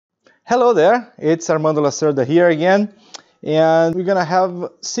Hello there, it's Armando Lacerda here again, and we're gonna have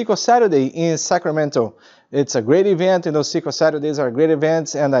SQL Saturday in Sacramento. It's a great event. SQL Saturdays are great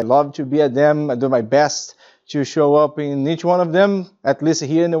events, and I love to be at them. I do my best to show up in each one of them, at least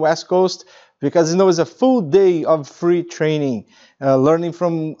here in the West Coast, because it's a full day of free training, learning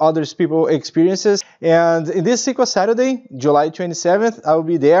from others people's experiences. And in this SQL Saturday, July 27th, I'll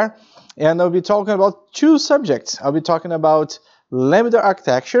be there, and I'll be talking about two subjects. I'll be talking about Lambda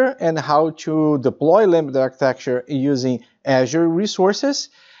architecture and how to deploy Lambda architecture using Azure resources,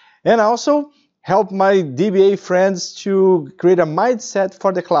 and also help my DBA friends to create a mindset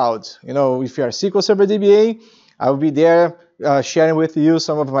for the cloud. If you're a SQL Server DBA, I'll be there sharing with you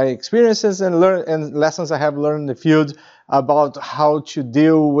some of my experiences and lessons I have learned in the field about how to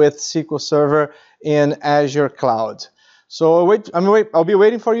deal with SQL Server in Azure Cloud. So I'll be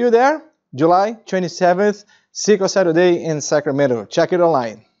waiting for you there, July 27th, SQL Saturday in Sacramento. Check it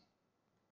online.